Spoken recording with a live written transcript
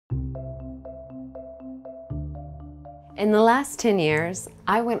In the last 10 years,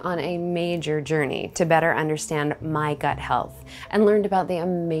 I went on a major journey to better understand my gut health and learned about the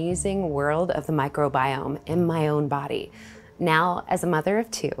amazing world of the microbiome in my own body. Now, as a mother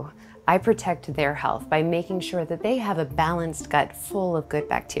of two, I protect their health by making sure that they have a balanced gut full of good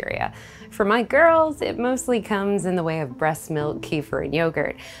bacteria. For my girls, it mostly comes in the way of breast milk, kefir, and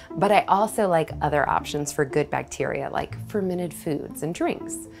yogurt, but I also like other options for good bacteria like fermented foods and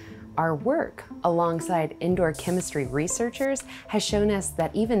drinks. Our work alongside indoor chemistry researchers has shown us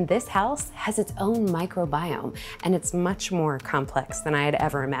that even this house has its own microbiome, and it's much more complex than I had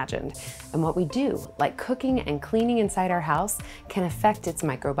ever imagined. And what we do, like cooking and cleaning inside our house, can affect its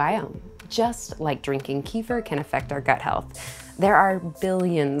microbiome, just like drinking kefir can affect our gut health. There are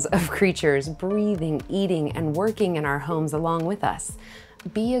billions of creatures breathing, eating, and working in our homes along with us.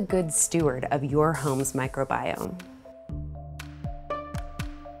 Be a good steward of your home's microbiome.